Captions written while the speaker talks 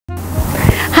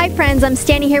friends, I'm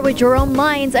standing here with Jerome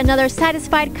Mines, another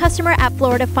satisfied customer at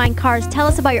Florida Fine Cars. Tell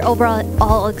us about your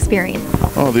overall experience.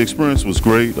 Oh, the experience was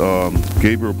great.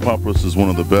 Gabriel Pappas is one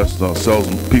of the best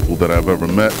salesman people that I've ever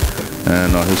met,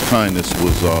 and his kindness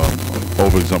was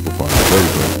over-exemplified.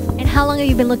 Very good. And how long have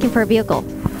you been looking for a vehicle?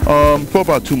 For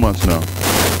about 2 months now.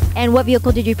 And what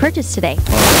vehicle did you purchase today?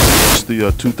 It's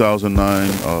the 2009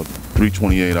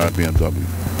 328i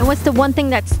BMW. And what's the one thing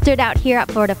that stood out here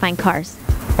at Florida Fine Cars?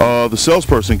 The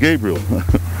salesperson, Gabriel.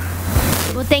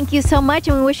 Well, thank you so much,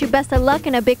 and we wish you best of luck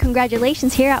and a big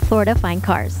congratulations here at Florida Fine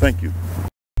Cars. Thank you.